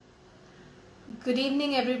Good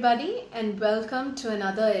evening, everybody, and welcome to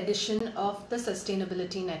another edition of the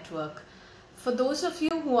Sustainability Network. For those of you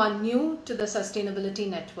who are new to the Sustainability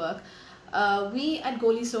Network, we at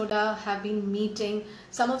Goli Soda have been meeting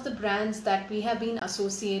some of the brands that we have been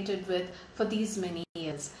associated with for these many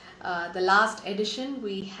years. The last edition,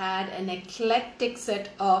 we had an eclectic set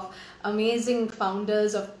of amazing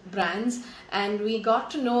founders of brands, and we got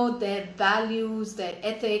to know their values, their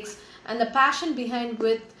ethics, and the passion behind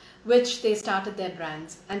which they started their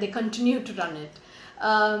brands, and they continue to run it.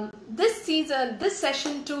 This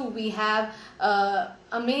session too, we have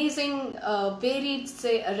amazing, varied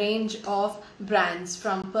range of brands,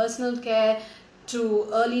 from personal care to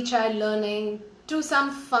early child learning to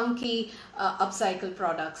some funky upcycle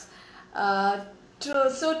products.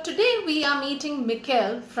 So today we are meeting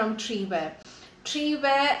Mikail from TreeWear.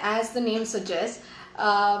 TreeWear, as the name suggests,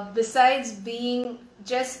 besides being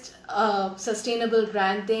just a sustainable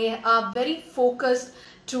brand, they are very focused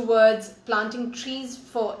towards planting trees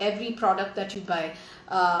for every product that you buy,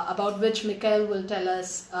 about which Mikail will tell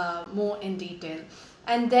us more in detail.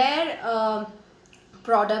 And their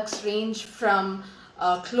products range from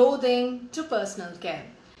clothing to personal care.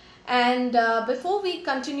 And before we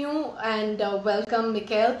continue and welcome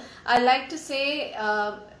Mikail, I'd like to say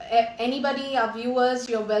anybody, our viewers,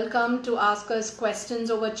 you're welcome to ask us questions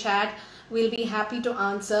over chat. We'll be happy to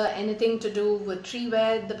answer anything to do with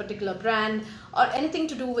TreeWear, the particular brand, or anything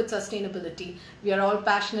to do with sustainability. We are all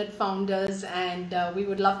passionate founders, and we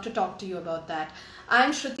would love to talk to you about that.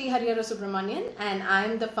 I'm Shruti Harihara Subramanian, and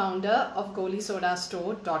I'm the founder of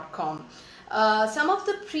golisodastore.com. Some of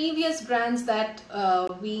the previous brands that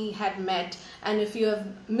we had met, and if you have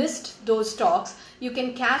missed those talks, you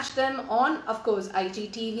can catch them on, of course,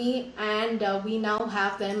 IGTV, and we now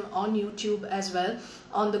have them on YouTube as well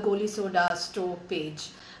on the Goli Soda store page.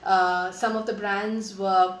 Some of the brands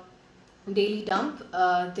were Daily Dump.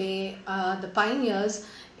 They are the pioneers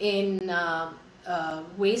in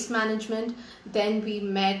waste management. Then we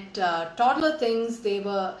met Toddler Things.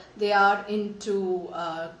 They are into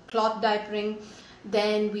cloth diapering.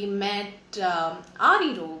 Then we met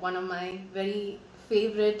Ariro, one of my very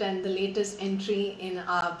favorite and the latest entry in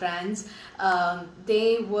our brands.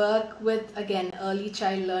 They work with, again, early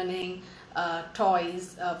child learning,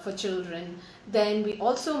 toys for children. Then we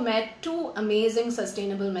also met two amazing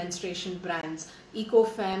sustainable menstruation brands,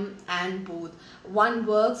 EcoFem and Booth. One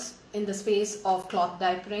works in the space of cloth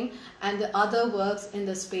diapering, and the other works in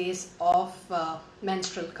the space of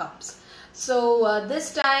menstrual cups. So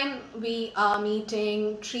this time we are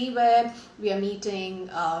meeting TreeWear, we are meeting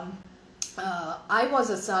I Was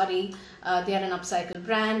a Sari, they are an upcycle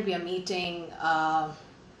brand. We are meeting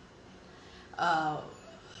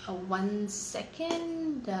one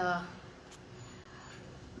second,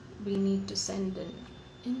 we need to send an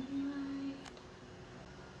invite.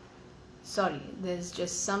 Sorry, there's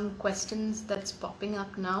just some questions that's popping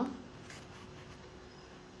up now.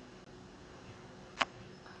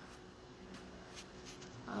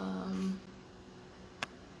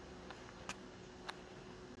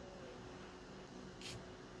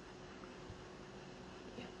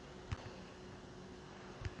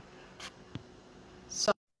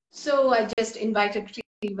 So I just invited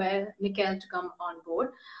TreeWear, Mikail, to come on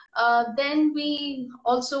board. Then we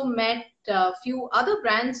also met a few other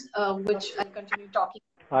brands, which I'll continue talking.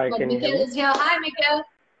 Hi, can you hear Mikail me? is here. Hi, Mikail.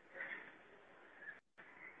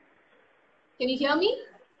 Can you hear me?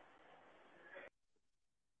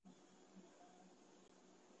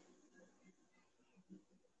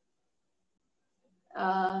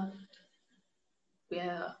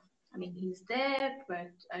 Yeah, I mean, he's there,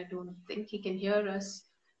 but I don't think he can hear us.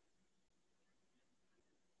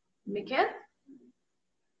 Mikail?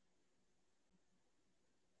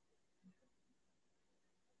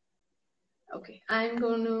 Okay, I'm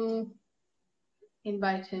going to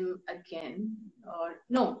invite him again. Or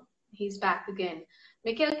no, he's back again.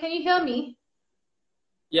 Mikail, can you hear me?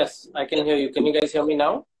 Yes, I can hear you. Can you guys hear me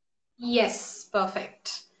now? Yes,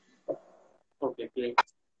 perfect. Okay, great.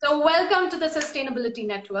 So welcome to the Sustainability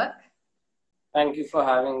Network. Thank you for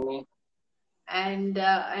having me. And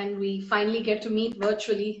we finally get to meet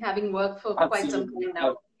virtually, having worked for quite some time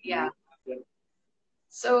now. Yeah.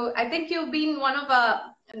 So I think you've been one of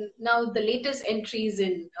our now the latest entries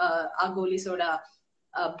in our Goli Soda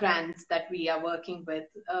brands that we are working with.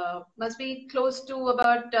 Must be close to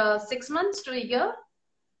about 6 months to a year.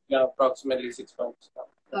 Yeah, approximately 6 months now.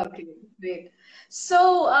 Okay, great.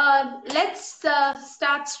 So let's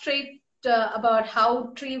start straight about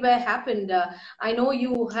how TreeWear happened. I know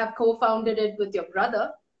you have co-founded it with your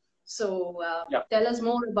brother. So Yeah. Tell us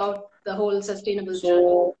more about the whole sustainable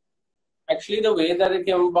journey. Actually, the way that it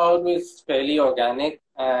came about was fairly organic,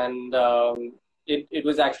 and it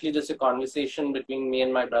was actually just a conversation between me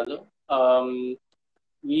and my brother.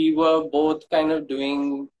 We were both kind of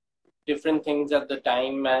doing different things at the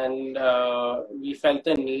time, and we felt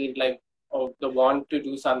the need, like, of the want to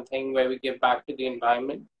do something where we give back to the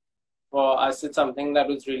environment. For us, it's something that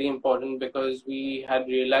was really important because we had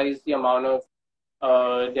realized the amount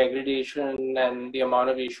of degradation and the amount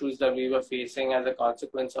of issues that we were facing as a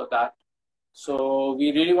consequence of that. So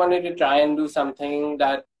we really wanted to try and do something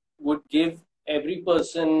that would give every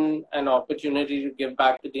person an opportunity to give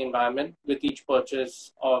back to the environment with each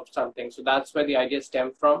purchase of something. So that's where the idea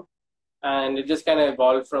stemmed from. And it just kind of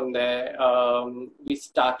evolved from there. We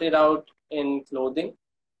started out in clothing,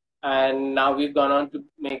 and now we've gone on to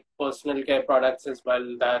make personal care products as well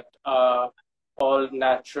that are all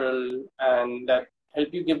natural and that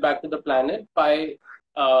help you give back to the planet by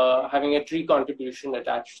having a tree contribution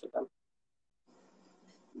attached to them.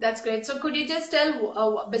 That's great. So could you just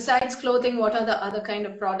tell, besides clothing, what are the other kind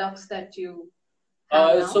of products that you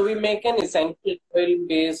have now? So we make an essential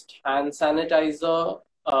oil-based hand sanitizer.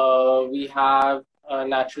 We have a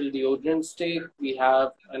natural deodorant stick. We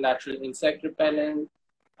have a natural insect repellent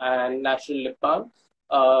and natural lip balms.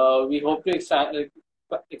 We hope to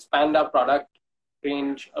expand our product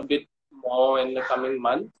range a bit more in the coming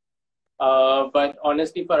months. But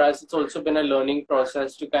honestly, for us, it's also been a learning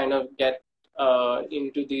process to kind of get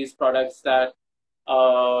into these products that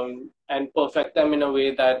and perfect them in a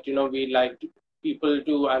way that we like people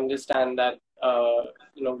to understand that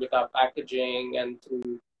with our packaging and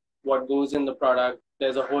through what goes in the product,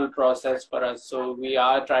 there's a whole process for us. So we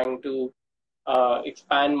are trying to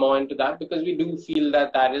expand more into that because we do feel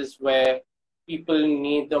that that is where people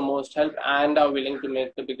need the most help and are willing to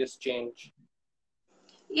make the biggest change.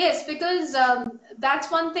 Yes, because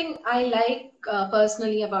that's one thing I like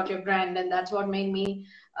personally about your brand, and that's what made me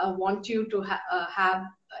want you to have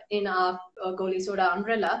in our Goli Soda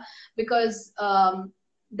umbrella. Because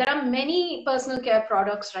there are many personal care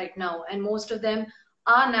products right now, and most of them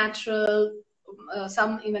are natural,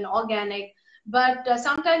 some even organic. But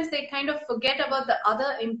sometimes they kind of forget about the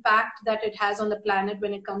other impact that it has on the planet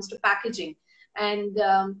when it comes to packaging. And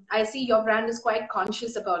I see your brand is quite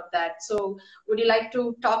conscious about that. So would you like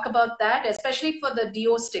to talk about that, especially for the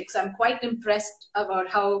Deo sticks? I'm quite impressed about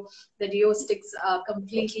how the Deo sticks are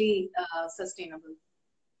completely sustainable.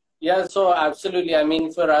 Yeah, so absolutely. I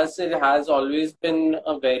mean, for us, it has always been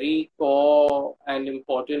a very core and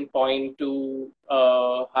important point to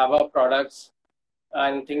have our products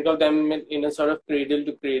and think of them in a sort of cradle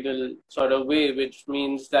to cradle sort of way, which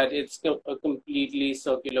means that it's a completely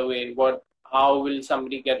circular way. How will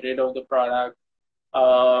somebody get rid of the product?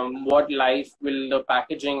 What life will the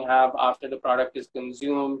packaging have after the product is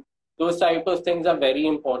consumed? Those type of things are very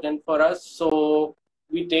important for us. So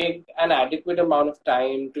we take an adequate amount of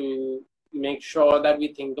time to make sure that we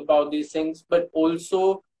think about these things, but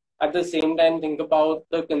also at the same time think about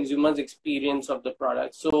the consumer's experience of the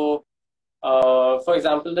product. So for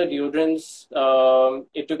example, the deodorants,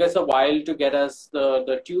 it took us a while to get us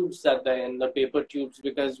the tubes that they're in, the paper tubes,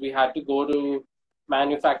 because we had to go to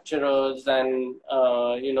manufacturers and,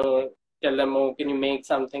 tell them, oh, can you make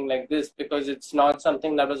something like this? Because it's not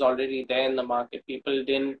something that was already there in the market. People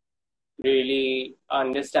didn't really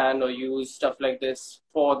understand or use stuff like this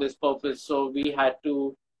for this purpose. So we had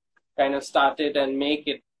to kind of start it and make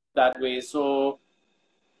it that way. So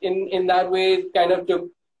in that way, it kind of took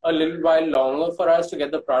a little while longer for us to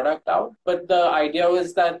get the product out. But the idea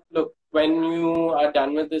was that, look, when you are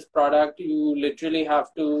done with this product, you literally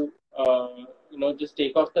have to, just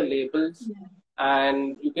take off the labels,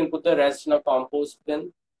 and you can put the rest in a compost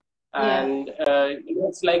bin. And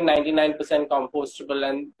it's like 99% compostable.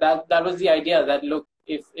 And that was the idea that, look,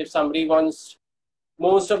 if somebody wants,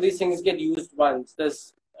 most of these things get used once.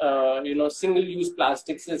 This, single-use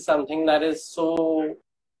plastics is something that is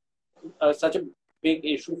such a big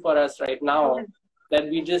issue for us right now that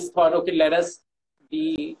we just thought, okay, let us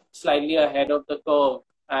be slightly ahead of the curve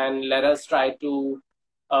and let us try to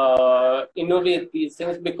innovate these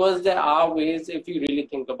things, because there are ways if you really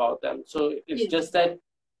think about them. So it's just that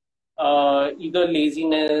either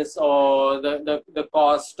laziness or the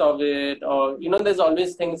cost of it, or there's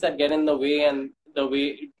always things that get in the way, and the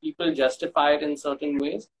way people justify it in certain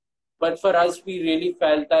ways. But for us, we really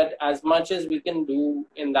felt that as much as we can do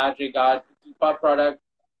in that regard to keep our product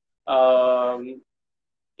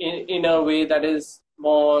in a way that is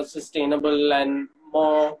more sustainable and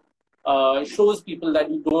more shows people that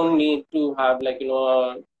you don't need to have, like,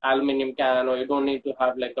 a aluminum can, or you don't need to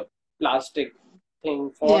have like a plastic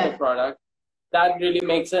thing for the product. That really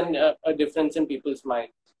makes a difference in people's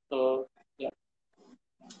minds. So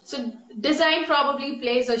So design probably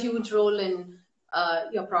plays a huge role in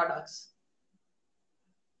your products.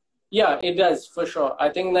 Yeah, it does for sure. I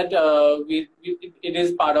think that it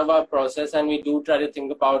is part of our process, and we do try to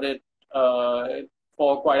think about it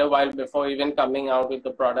for quite a while before even coming out with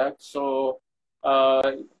the product. So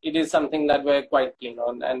it is something that we're quite keen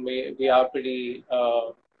on, and we are pretty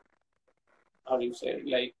how do you say,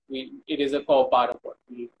 like, we it is a core part of what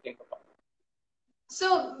we think about.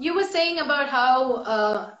 So you were saying about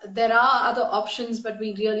how there are other options, but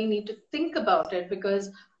we really need to think about it because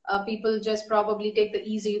people just probably take the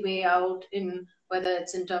easy way out in whether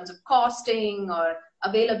it's in terms of costing or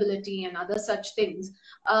availability and other such things.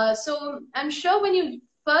 So I'm sure when you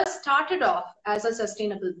first started off as a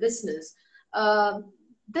sustainable business, uh,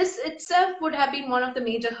 this itself would have been one of the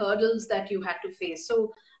major hurdles that you had to face.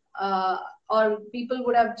 So uh, or people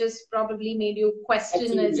would have just probably made you question,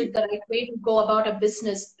 is Absolutely. it the right way to go about a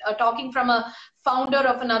business? Talking from a founder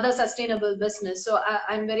of another sustainable business. So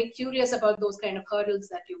I'm very curious about those kind of hurdles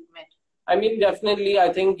that you met. I mean, definitely,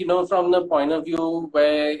 I think, from the point of view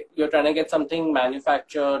where you're trying to get something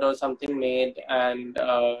manufactured or something made, and,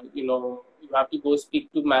 you have to go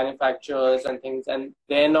speak to manufacturers and things, and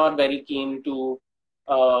they're not very keen to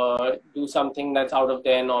do something that's out of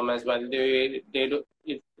their norm as well. They do,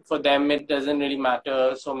 for them, it doesn't really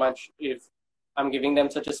matter so much if I'm giving them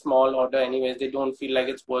such a small order anyways. They don't feel like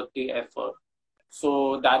it's worth the effort.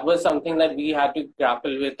 So that was something that we had to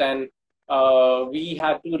grapple with, and we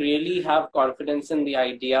had to really have confidence in the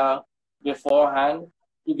idea beforehand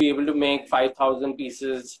to be able to make 5,000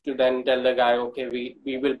 pieces to then tell the guy, okay,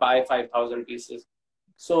 we will buy 5,000 pieces.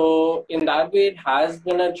 So in that way, it has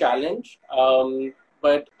been a challenge.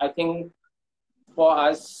 But I think for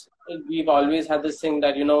us, we've always had this thing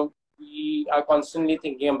that, we are constantly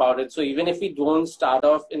thinking about it. So even if we don't start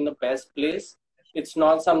off in the best place, it's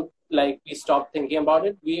not some like we stop thinking about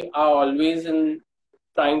it. We are always in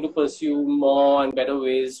trying to pursue more and better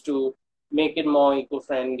ways to make it more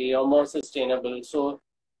eco-friendly or more sustainable. So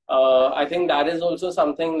I think that is also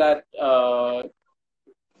something that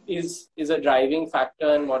is a driving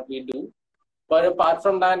factor in what we do. But apart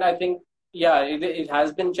from that, I think, yeah, it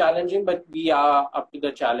has been challenging, but we are up to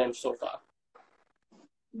the challenge so far.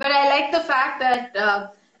 But I like the fact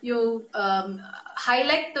that you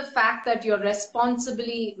highlight the fact that you're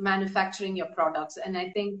responsibly manufacturing your products, and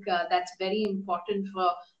I think that's very important for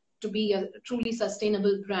to be a truly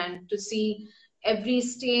sustainable brand, to see every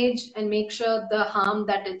stage and make sure the harm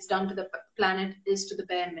that it's done to the planet is to the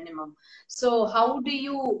bare minimum. So how do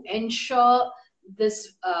you ensure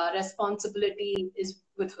this responsibility is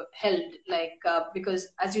withheld? Like because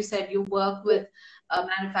as you said, you work with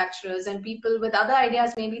manufacturers and people with other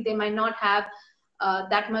ideas. Maybe they might not have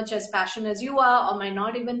that much as passion as you are, or might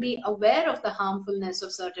not even be aware of the harmfulness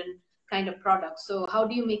of certain kind of products. So how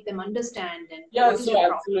do you make them understand, and Yeah, what is so your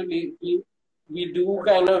process? absolutely. We do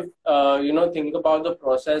kind of, think about the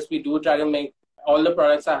process. We do try to make all the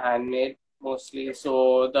products are handmade mostly.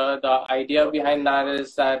 So the idea behind that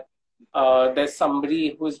is that there's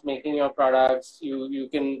somebody who's making your products. You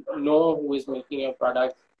can know who is making your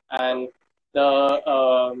product, and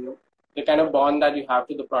the kind of bond that you have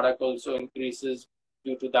to the product also increases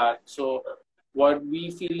due to that. So what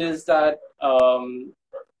we feel is that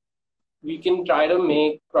we can try to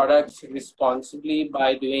make products responsibly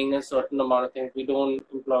by doing a certain amount of things. We don't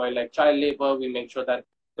employ like child labor. We make sure that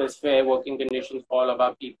there's fair working conditions for all of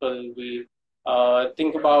our people. We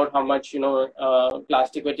think about how much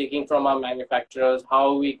plastic we're taking from our manufacturers,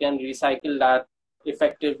 how we can recycle that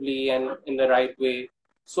effectively and in the right way.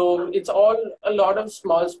 So it's all a lot of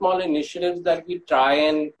small initiatives that we try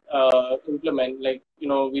and implement. Like,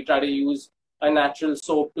 we try to use a natural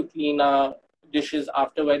soap to clean our dishes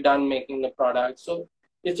after we're done making the product. So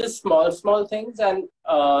it's just small things, and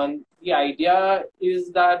the idea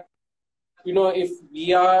is that if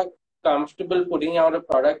we are comfortable putting out a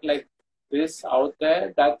product like this out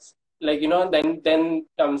there, that's like then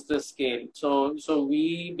comes the scale. So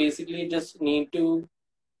we basically just need to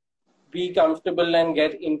be comfortable and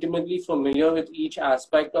get intimately familiar with each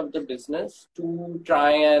aspect of the business to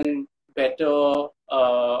try and better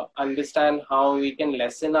understand how we can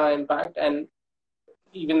lessen our impact and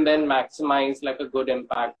even then maximize like a good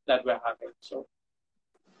impact that we're having. So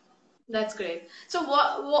That's great. So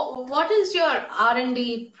what is your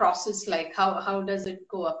R&D process like? How does it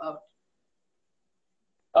go about?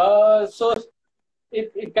 so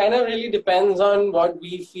it kind of really depends on what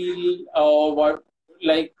we feel or what,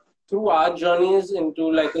 like, through our journeys into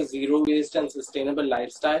like a zero waste and sustainable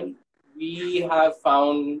lifestyle, we have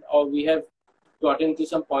found, or we have gotten to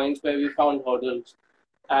some points where we found hurdles,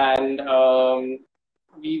 and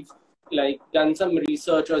we've like done some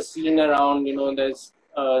research or seen around, there's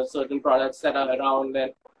certain products that are around,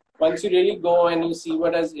 and once you really go and you see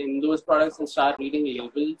what is in those products and start reading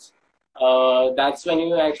labels, that's when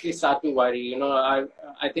you actually start to worry.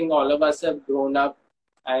 I think all of us have grown up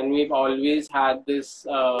and we've always had this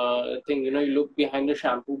thing. You look behind the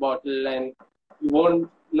shampoo bottle and you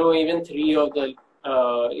won't know even three of the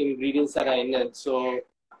ingredients that are in it. So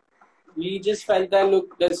we just felt that,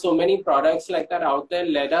 look, there's so many products like that out there.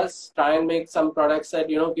 Let us try and make some products that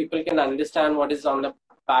people can understand what is on the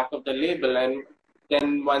back of the label, and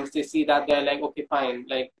then once they see that, they're like, okay, fine,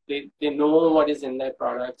 like they know what is in their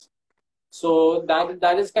products. So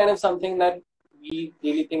that is kind of something that we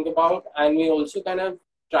really think about, and we also kind of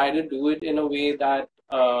try to do it in a way that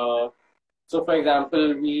so, for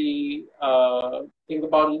example, we think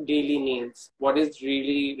about daily needs, what is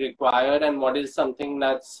really required, and what is something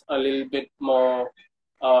that's a little bit more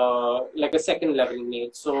like a second level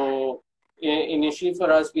need. So, initially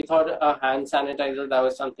for us, we thought a hand sanitizer, that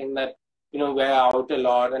was something that, we're out a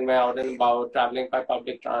lot and we're out and about, traveling by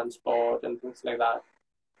public transport and things like that.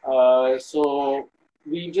 So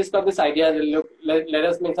we just got this idea that, look, let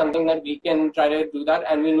us make something that we can try to do that.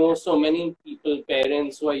 And we know so many people,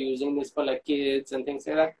 parents, who are using this for like kids and things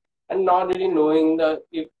like that, and not really knowing the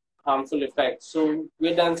harmful effects. So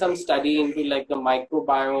we've done some study into like the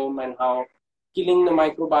microbiome and how killing the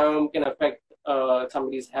microbiome can affect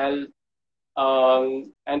somebody's health,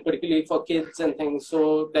 and particularly for kids and things.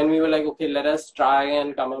 So then we were like, okay, let us try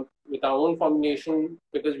and come up with our own formulation,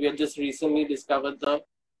 because we had just recently discovered the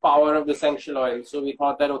power of essential oils. So we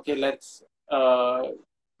thought that, okay, let's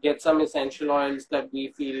get some essential oils that we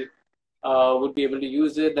feel would be able to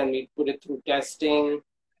use it. Then we put it through testing,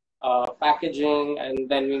 packaging, and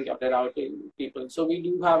then we got it out to people. So we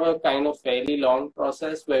do have a kind of fairly long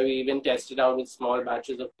process where we even test it out with small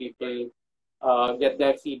batches of people, get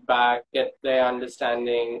their feedback, get their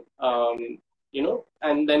understanding,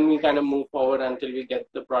 and then we kind of move forward until we get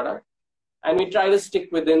the product. And we try to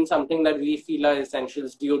stick within something that we feel are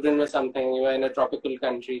essentials. Deodorant or something, you're in a tropical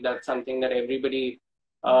country, that's something that everybody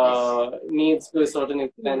needs to a certain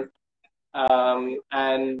extent.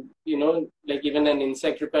 And, like even an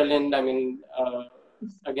insect repellent, I mean,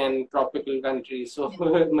 again, tropical country, so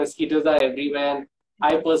mosquitoes are everywhere. And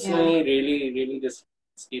I personally really, really dislike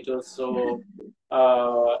mosquitoes. So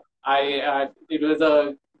it was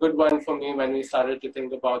a good one for me when we started to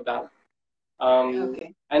think about that.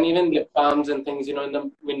 And even lip balms and things, in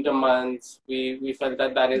the winter months, we felt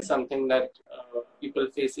that is something that people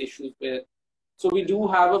face issues with. So we do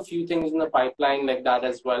have a few things in the pipeline like that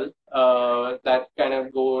as well, that kind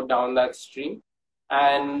of go down that stream.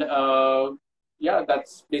 And yeah,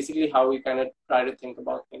 that's basically how we kind of try to think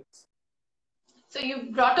about things. So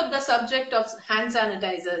you brought up the subject of hand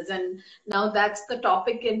sanitizers, and now that's the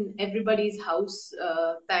topic in everybody's house,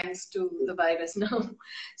 thanks to the virus now.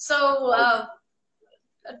 So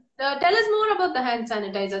tell us more about the hand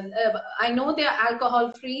sanitizers. I know they are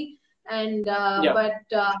alcohol free, and but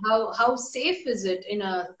how safe is it in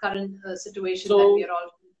a current situation that we are all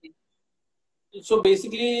facing? So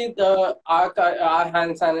basically, our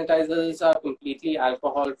hand sanitizers are completely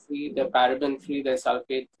alcohol free. They're paraben free. They're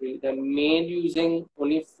sulfate free. They're made using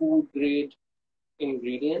only food grade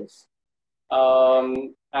ingredients.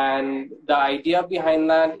 And the idea behind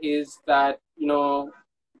that is that,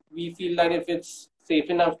 we feel that if it's safe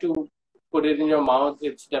enough to put it in your mouth,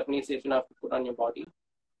 it's definitely safe enough to put on your body.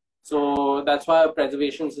 So that's why our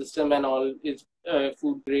preservation system and all is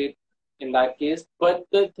food grade in that case. But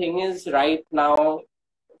the thing is, right now,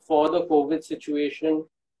 for the COVID situation,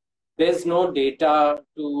 there's no data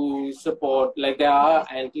to support, like there are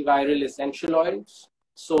antiviral essential oils.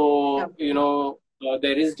 So,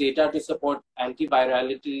 there is data to support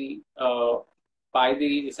antivirality by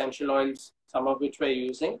the essential oils, some of which we're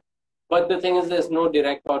using. But the thing is, there's no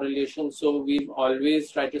direct correlation. So we've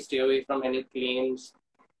always tried to stay away from any claims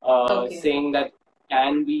saying that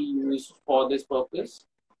can be used for this purpose.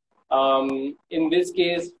 In this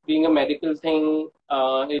case, being a medical thing,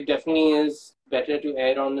 it definitely is better to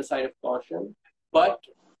err on the side of caution. But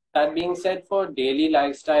that being said, for daily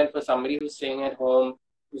lifestyle, for somebody who's staying at home,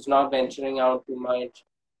 who's not venturing out too much,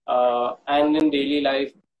 and in daily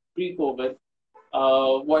life pre-COVID,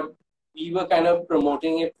 what we were kind of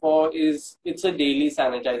promoting it for is it's a daily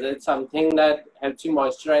sanitizer. It's something that helps you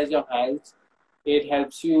moisturize your hands. It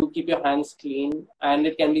helps you keep your hands clean, and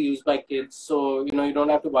it can be used by kids. So, you don't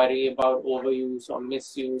have to worry about overuse or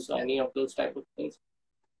misuse or any of those type of things.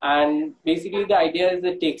 And basically the idea is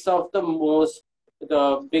it takes off the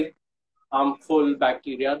big harmful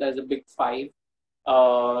bacteria. There's a big five.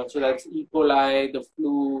 So that's E. coli, the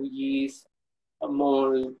flu, yeast,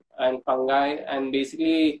 mold, and fungi, and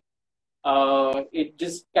basically it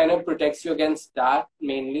just kind of protects you against that,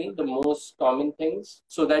 mainly the most common things,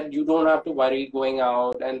 so that you don't have to worry going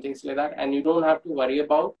out and things like that, and you don't have to worry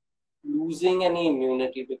about losing any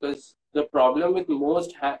immunity, because the problem with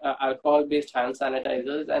most alcohol-based hand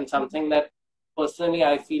sanitizers, and something that personally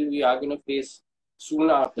I feel we are going to face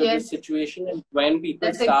soon after Yes, this situation, and when people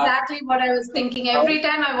that's start, exactly what I was thinking. Every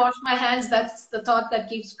time I wash my hands, that's the thought that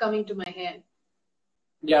keeps coming to my head.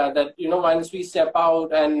 yeah, that once we step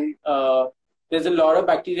out and there's a lot of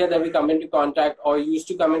bacteria that we come into contact or used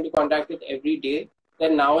to come into contact with every day,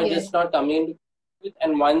 then now it's Yes. just not coming into with.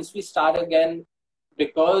 And once we start again,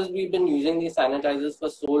 because we've been using these sanitizers for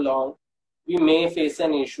so long, we may face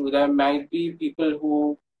an issue. There might be people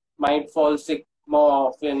who might fall sick more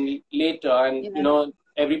often later, and Yeah.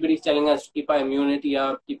 everybody's telling us to keep our immunity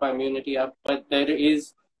up, but there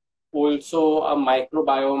is also a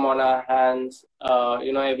microbiome on our hands.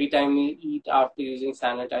 Every time we eat after using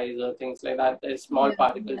sanitizer, things like that, the small Yeah.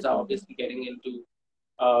 particles are Yeah. obviously getting into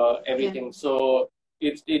Yeah. everything. So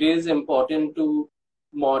it is important to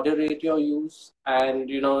moderate your use, and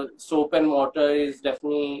soap and water is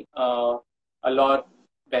definitely a lot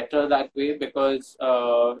better that way, because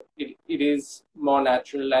it is more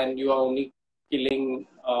natural, and you are only killing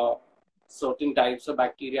certain types of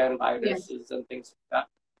bacteria and Yes. viruses and things like that,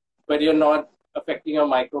 but you're not affecting your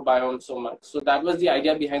microbiome so much. So that was the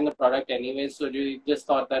idea behind the product anyway. So we just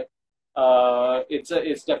thought that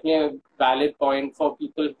it's definitely a valid point for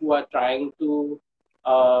people who are trying to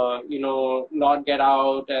not get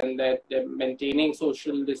out, and that they're maintaining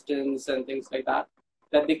social distance and things like that,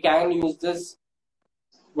 that they can use this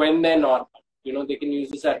when they're not. They can use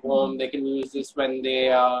this at home. They can use this when they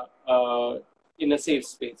are in a safe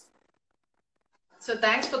space. So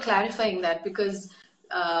thanks for clarifying that, because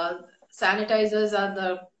sanitizers are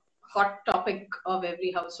the hot topic of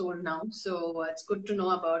every household now. So it's good to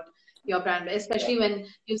know about your brand, Yeah. especially when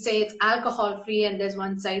you say it's alcohol free, and there's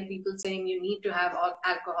one side people saying you need to have all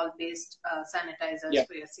alcohol based sanitizers Yeah.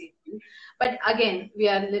 for your safety. But again, we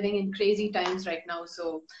are living in crazy times right now,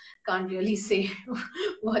 so can't really say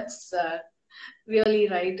what's really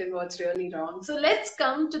right and what's really wrong. So let's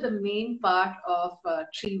come to the main part of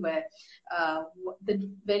TreeWear. The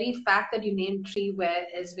very fact that you named TreeWear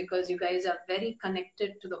is because you guys are very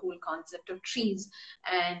connected to the whole concept of trees.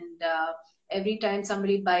 And every time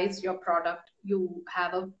somebody buys your product, you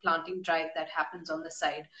have a planting drive that happens on the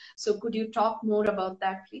side. So could you talk more about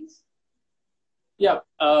that, please? Yeah.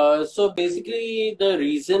 So basically, the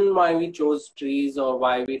reason why we chose trees, or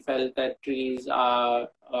why we felt that trees are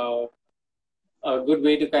a good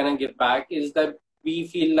way to kind of give back, is that we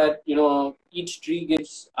feel that each tree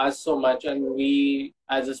gives us so much, and we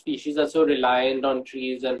as a species are so reliant on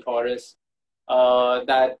trees and forests,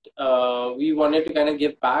 that we wanted to kind of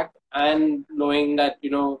give back, and knowing that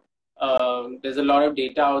there's a lot of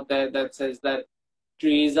data out there that says that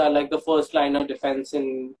trees are like the first line of defense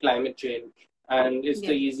in climate change, and it's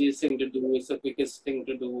the Yeah. easiest thing to do, it's the quickest thing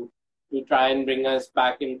to do, to try and bring us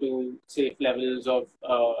back into safe levels of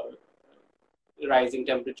rising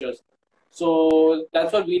temperatures. So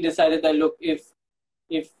that's what we decided, that look, if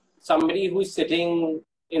somebody who's sitting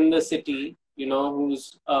in the city,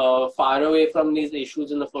 who's far away from these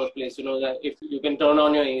issues in the first place, that if you can turn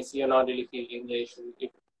on your AC, you're not really feeling the issue.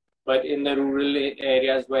 But in the rural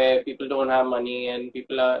areas where people don't have money, and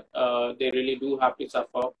people are they really do have to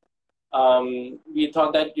suffer, we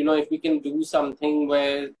thought that if we can do something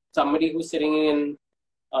where somebody who's sitting in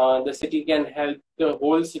the city can help the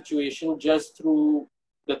whole situation just through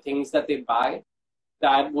the things that they buy,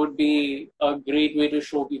 that would be a great way to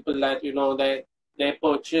show people that that their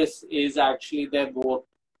purchase is actually their vote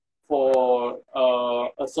for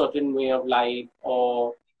a certain way of life,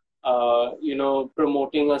 or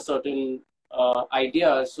promoting a certain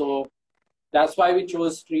idea. So that's why we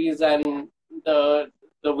chose trees. And the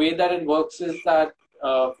way that it works is that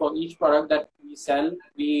for each product that we sell,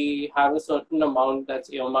 we have a certain amount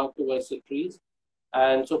that's earmarked towards the trees.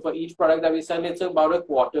 And so for each product that we sell, it's about a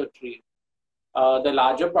quarter tree. The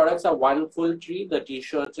larger products are one full tree, the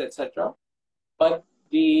t-shirts, etc. But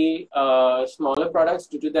the smaller products,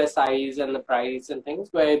 due to their size and the price and things,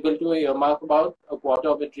 we're able to earmark about a quarter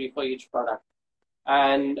of a tree for each product.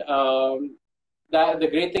 And that the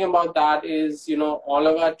great thing about that is, all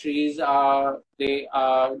of our trees are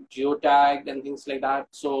geotagged and things like that.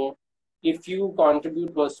 So if you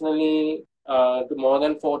contribute personally to more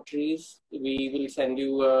than 4 trees, we will send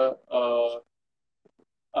you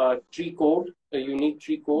a tree code, a unique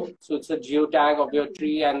tree code. So it's a geotag of your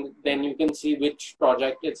tree, and then you can see which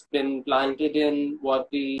project it's been planted in, what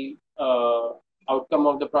the outcome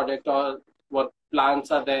of the project what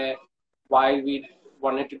plants are there, why we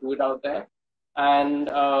wanted to do it out there. And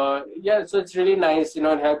yeah, so it's really nice. It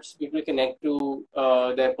helps people connect to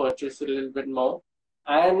their purchase a little bit more.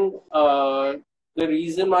 And the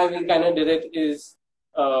reason why we kind of did it is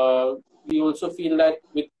we also feel that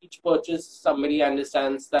with each purchase, somebody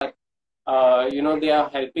understands that they are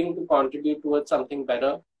helping to contribute towards something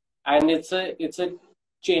better, and it's a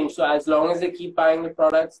change. So as long as they keep buying the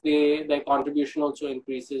products, their contribution also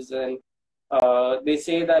increases. And they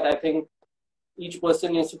say that I think each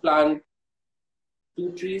person needs to plant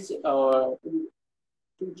two trees or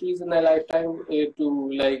two trees in their lifetime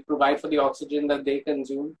to like provide for the oxygen that they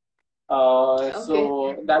consume. Okay.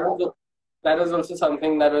 So that was also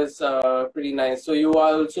something that was pretty nice. So you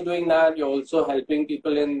are also doing that. You're also helping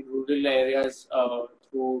people in rural areas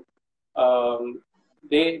through um,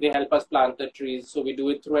 they help us plant the trees. So we do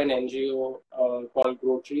it through an NGO called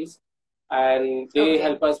Grow Trees, and they Okay.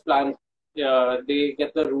 help us plant. They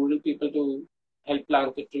get the rural people to help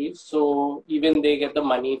plant the trees. So even they get the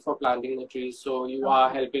money for planting the trees. So you are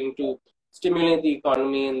Okay. helping to stimulate the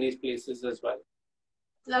economy in these places as well.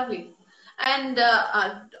 Lovely. And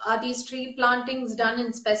are these tree plantings done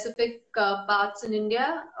in specific parts in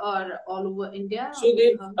India or all over India? So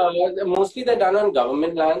mostly they're done on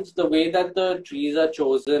government lands. The way that the trees are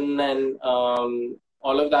chosen and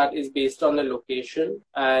all of that is based on the location.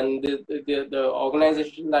 And the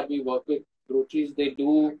organization that we work with, Rotaries, they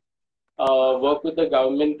do work with the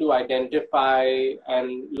government to identify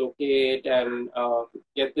and locate and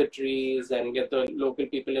get the trees and get the local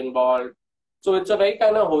people involved. So it's a very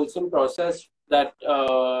kind of wholesome process that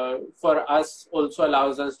for us also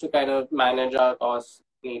allows us to kind of manage our costs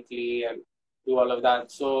neatly and do all of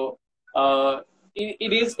that. So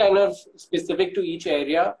it is kind of specific to each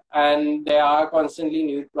area, and there are constantly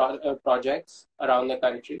new projects around the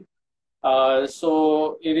country.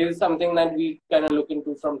 So it is something that we kind of look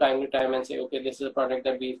into from time to time and say, okay, this is a project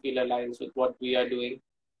that we feel aligns with what we are doing,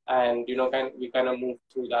 and we kind of move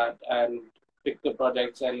through that and pick the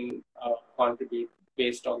projects and contribute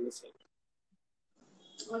based on the same.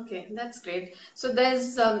 Okay, that's great. So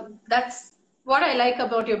that's what I like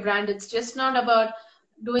about your brand. It's just not about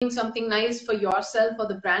doing something nice for yourself or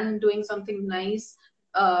the brand doing something nice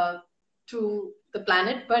uh, to the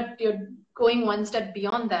planet, but you're going one step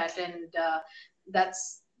beyond that, and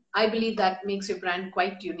that's I believe that makes your brand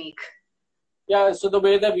quite unique. Yeah, so the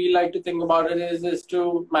way that we like to think about it is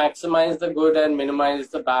to maximize the good and minimize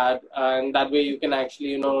the bad, and that way you can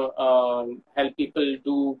actually help people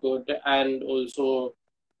do good and also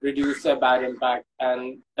reduce their bad impact,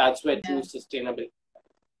 and that's where true Yeah. sustainability.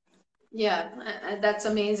 Yeah, that's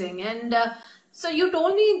amazing. And so you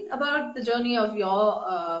told me about the journey of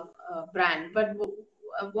your brand, but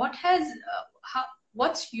what has how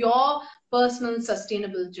what's your personal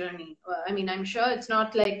sustainable journey? I mean, I'm sure it's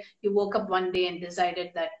not like you woke up one day and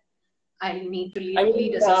decided that I need to I lead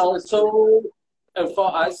mean, a sustainable.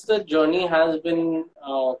 for us, the journey has been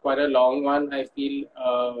quite a long one. I feel.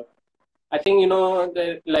 I think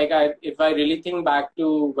if I really think back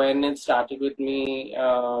to when it started with me,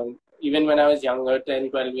 even when I was younger,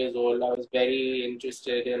 10, 12 years old, I was very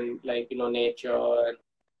interested in nature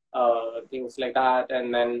and things like that.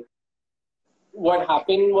 And then what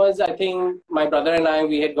happened was, I think my brother and I,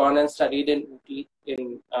 we had gone and studied in Uti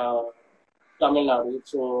in Tamil Nadu.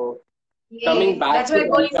 So coming Yay, back that's to where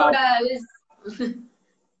Goli India, Soda is.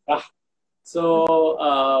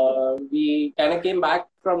 so we kind of came back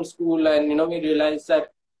from school, and we realized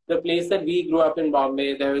that the place that we grew up in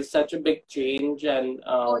Bombay, there was such a big change, and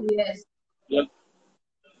Oh, yes.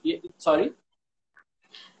 yeah, sorry.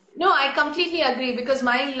 No, I completely agree because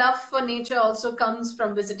my love for nature also comes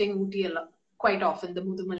from visiting Ooty quite often, the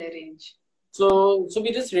Mudumalai range. So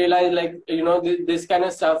we just realized this kind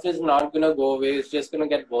of stuff is not gonna go away. It's just gonna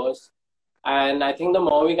get worse. And I think the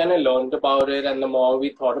more we kind of learned about it and the more we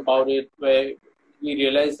thought about it, where we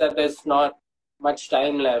realized that there's not much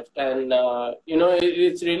time left. And,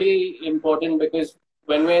 it's really important because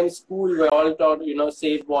when we're in school, we're all taught,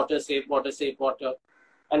 save water, save water, save water.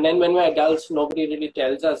 And then when we're adults, nobody really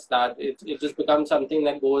tells us that. It just becomes something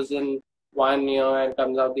that goes in one ear and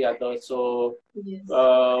comes out the other. So Yes.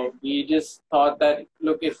 we just thought that,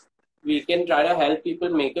 look, if we can try to help people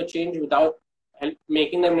make a change without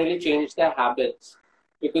making them really change their habits,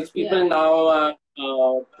 because people Yeah, now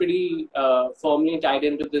are pretty firmly tied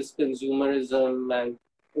into this consumerism and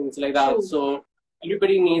things like that. true. So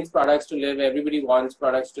everybody needs products to live. Everybody wants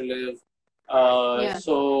products to live. Yeah,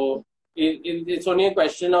 So it's only a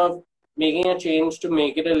question of making a change to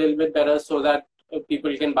make it a little bit better so that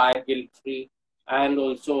people can buy it guilt free and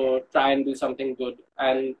also try and do something good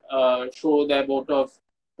and show their vote of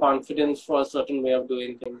confidence for a certain way of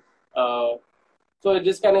doing things. So it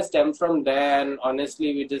just kind of stemmed from there, and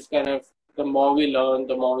honestly, we just kind of, the more we learn,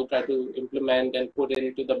 the more we try to implement and put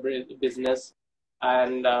into the business,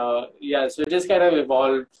 and yeah, so it just kind of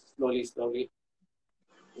evolved slowly, slowly.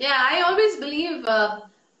 Yeah, I always believe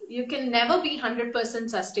you can never be 100%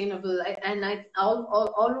 sustainable. And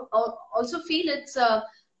also feel it's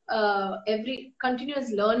every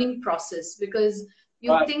continuous learning process, because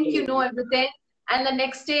Oh, you think you know absolutely. everything, and the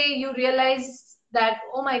next day you realize that,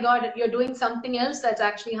 oh my God, you're doing something else that's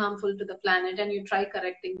actually harmful to the planet, and you try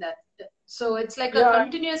correcting that. So it's like a Yeah,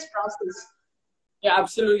 continuous process. yeah,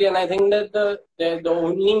 absolutely. And I think that the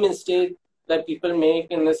only mistake that people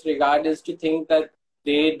make in this regard is to think that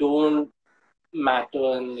they don't matter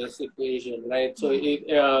in this equation, right? So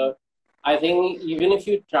I think even if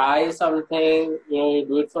you try something, you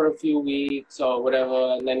do it for a few weeks or whatever,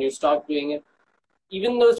 and then you stop doing it,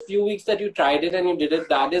 even those few weeks that you tried it and you did it,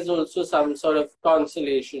 that is also some sort of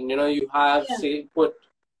consolation. You have, Yeah. say,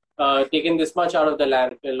 taken this much out of the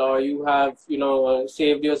landfill, or you have,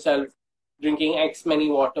 saved yourself drinking X many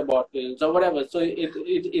water bottles or whatever. So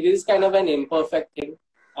it is kind of an imperfect thing.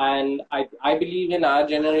 And I believe in our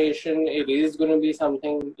generation, it is going to be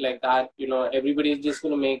something like that. Everybody is just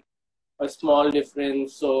going to make a small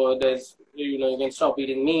difference. So you can stop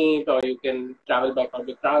eating meat, or you can travel by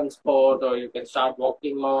public transport, or you can start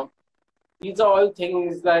walking more. These are all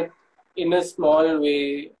things that, in a small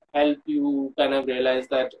way, help you kind of realize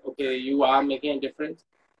that, okay, you are making a difference.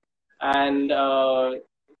 And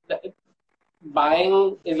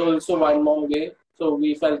buying is also one more way. So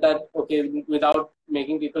we felt that, okay, without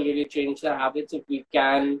making people really change their habits, if we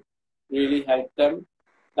can really help them,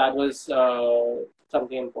 that was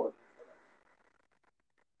something important.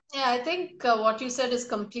 Yeah, I think what you said is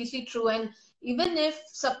completely true. And even if,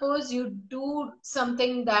 suppose you do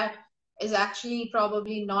something that is actually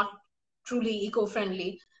probably not truly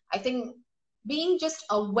eco-friendly, I think being just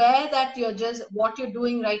aware that what you're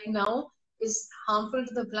doing right now is harmful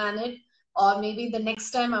to the planet, or maybe the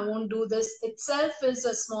next time I won't do this itself, is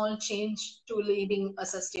a small change to leading a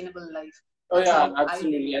sustainable life. Oh That's yeah, how I view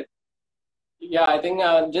absolutely. it. Yeah, I think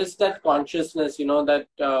just that consciousness, that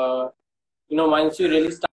once you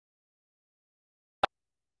really start,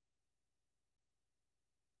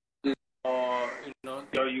 or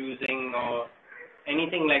you're using or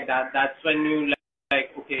anything like that, that's when you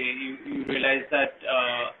like, okay, you realize that,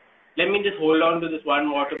 let me just hold on to this one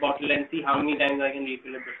water bottle and see how many times I can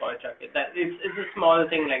refill it before I chuck it. That it's a small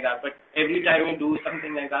thing like that, but every time you do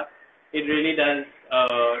something like that, it really does.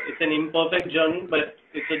 It's an imperfect journey, but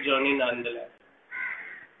it's a journey nonetheless.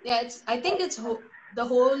 Yeah, I think the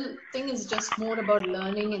whole thing is just more about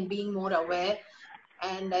learning and being more aware.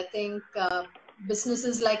 And I think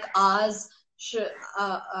businesses like ours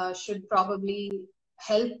should probably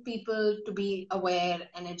help people to be aware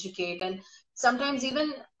and educate. And sometimes,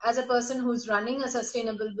 even as a person who's running a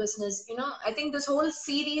sustainable business, I think this whole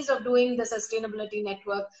series of doing the sustainability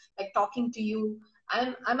network, like talking to you,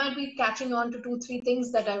 I might be catching on to two, three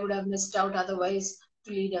things that I would have missed out otherwise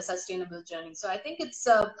to lead a sustainable journey. So I think it's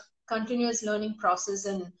a continuous learning process,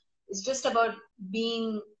 and it's just about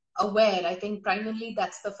being aware. I think primarily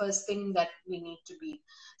that's the first thing that we need to be.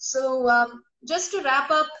 So just to wrap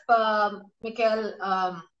up, Mikael,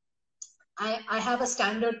 I have a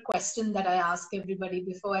standard question that I ask everybody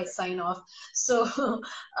before I sign off. So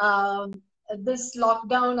um, this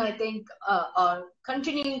lockdown, I think, or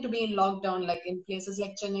continuing to be in lockdown, like in places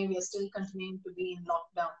like Chennai, we are still continuing to be in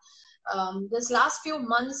lockdown. This last few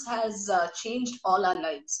months has changed all our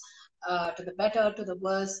lives, to the better, to the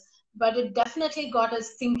worse, but it definitely got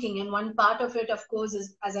us thinking. And one part of it, of course,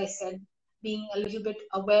 is, as I said, being a little bit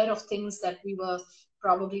aware of things that we were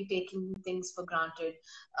probably taking things for granted.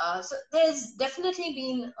 So there's definitely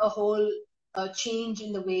been a whole change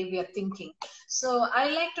in the way we are thinking. So I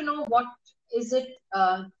like to know, what is it,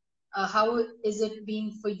 how is it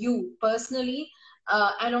been for you personally,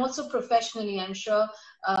 and also professionally? I'm sure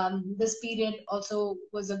this period also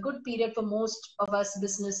was a good period for most of us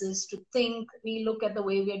businesses to think, we look at the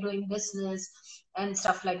way we are doing business and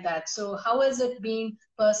stuff like that. So how has it been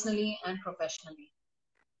personally and professionally?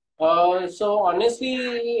 So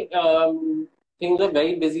honestly, things were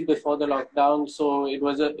very busy before the lockdown, so it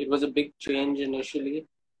was a big change initially.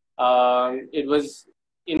 It was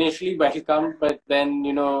initially welcome, but then,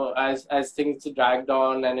 as things dragged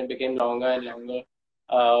on and it became longer and longer,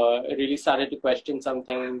 I really started to question some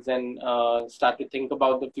things, and start to think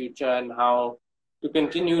about the future and how to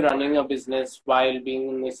continue running a business while being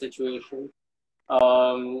in this situation.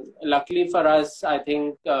 Luckily for us, I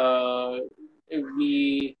think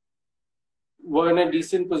we were in a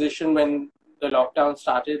decent position when the lockdown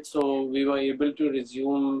started, so we were able to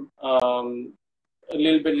resume a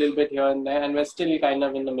little bit here and there, and we're still kind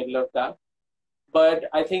of in the middle of that. But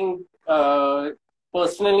I think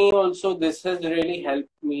personally also this has really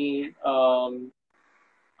helped me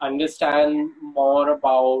understand more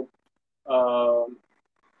about uh,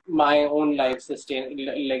 my own life like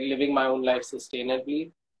living my own life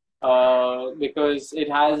sustainably, because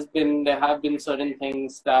there have been certain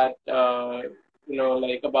things that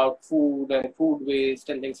like about food and food waste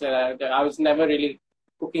and things like that. I was never really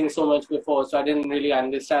cooking so much before, so I didn't really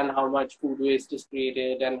understand how much food waste is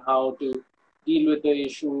created and how to deal with the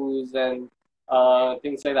issues and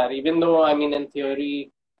things like that. Even though, I mean, in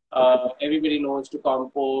theory, everybody knows to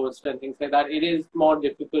compost and things like that, it is more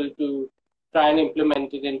difficult to try and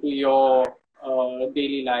implement it into your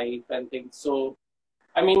daily life and things. So,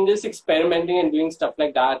 I mean, just experimenting and doing stuff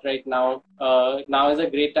like that right now. Now is a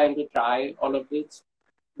great time to try all of this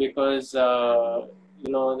because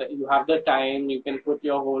you have the time. You can put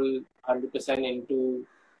your whole 100% into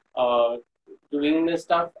uh, doing this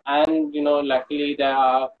stuff, and luckily there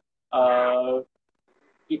are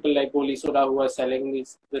people like Goli Soda who are selling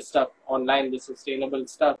this stuff online, this sustainable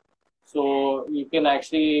stuff. So you can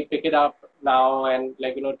actually pick it up now and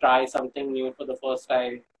try something new for the first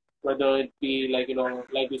time. Whether it be like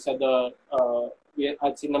you said,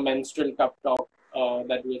 I'd seen the menstrual cup top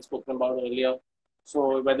that we had spoken about earlier.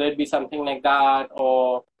 So whether it be something like that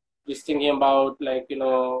or just thinking about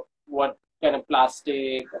what kind of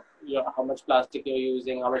plastic, how much plastic you're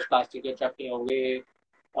using, how much plastic you're chucking away,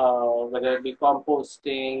 whether it be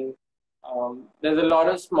composting. There's a lot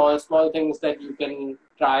of small things that you can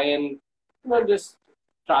try and just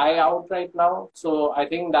try out right now. So I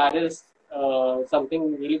think that is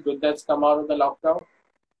something really good that's come out of the lockdown,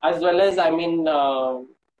 as well as, I mean,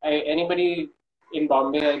 anybody in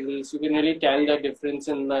Bombay at least, you can really tell the difference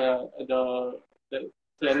in the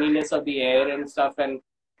cleanliness of the air and stuff. And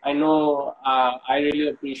I know I really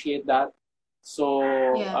appreciate that. So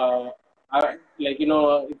Yeah.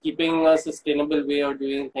 keeping a sustainable way of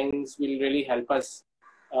doing things will really help us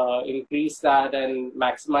increase that and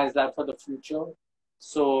maximize that for the future.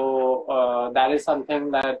 So that is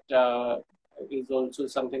something that is also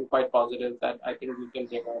something quite positive that I think we can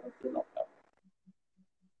take out of the lockdown.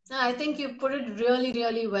 I think you put it really,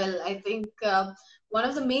 really well. I think one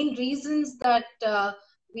of the main reasons that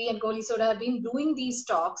we at Goli Soda have been doing these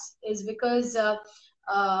talks is because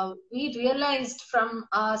we realized from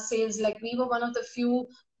our sales, like we were one of the few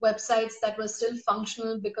websites that were still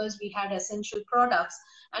functional because we had essential products.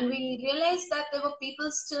 And we realized that there were people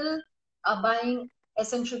still buying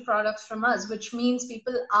essential products from us, which means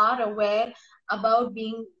people are aware about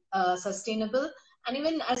being sustainable. And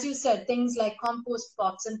even as you said, things like compost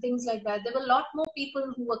pots and things like that, there were a lot more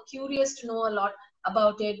people who were curious to know a lot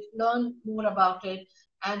about it, learn more about it,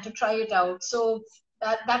 and to try it out. So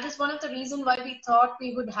that is one of the reasons why we thought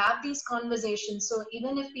we would have these conversations. So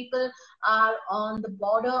even if people are on the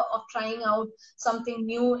border of trying out something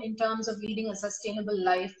new in terms of leading a sustainable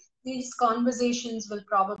life, these conversations will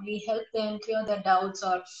probably help them clear their doubts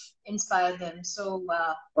or inspire them. So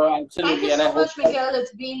Oh, thank you absolutely, and I so hope much, that. Mikael.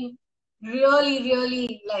 It's been really,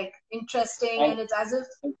 really like interesting, And and it's as if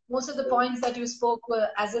most of the points that you spoke were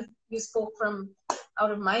as if you spoke from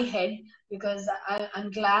out of my head, because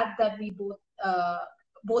I'm glad that we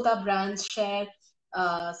both our brands share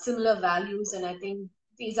similar values, and I think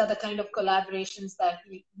these are the kind of collaborations that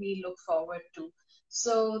we look forward to.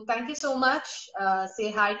 So thank you so much.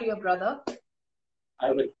 Say hi to your brother.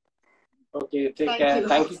 I will. Okay, take Thank care. you.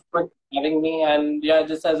 Thank you so much for having me. And yeah,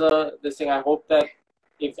 just as this thing, I hope that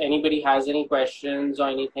if anybody has any questions or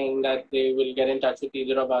anything, that they will get in touch with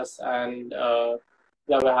either of us, and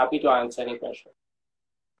yeah, we're happy to answer any questions.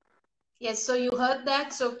 Yes, so you heard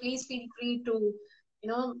that. So please feel free to,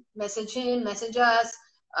 message him, message us.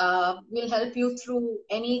 We'll help you through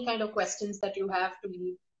any kind of questions that you have to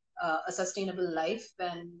lead a sustainable life,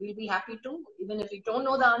 and we'll be happy to. Even if we don't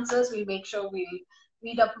know the answers, we'll make sure we'll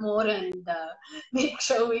read up more and make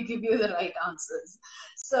sure we give you the right answers.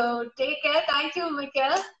 So take care. Thank you,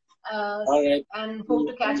 Mikael, All right. and hope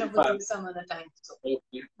to catch up with Bye. you some other time. So Okay.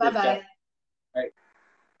 bye Take care. bye. Bye.